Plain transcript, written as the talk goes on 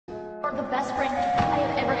You're the best friend I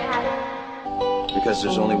have ever had. Because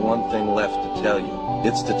there's only one thing left to tell you.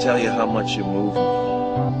 It's to tell you how much you moved me,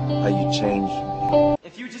 how you changed me.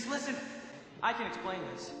 If you just listen, I can explain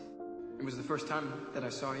this. It was the first time that I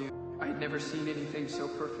saw you. I had never seen anything so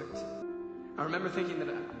perfect. I remember thinking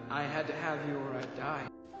that I had to have you or I'd die.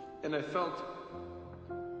 And I felt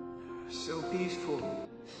so peaceful.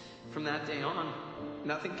 From that day on,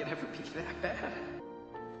 nothing could ever be that bad.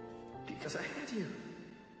 Because I had you.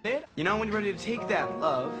 You know, when you're ready to take that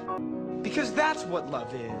love, because that's what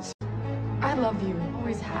love is. I love you.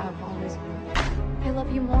 Always have, always will. I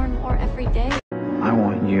love you more and more every day. I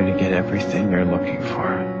want you to get everything you're looking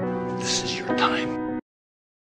for. This is your time.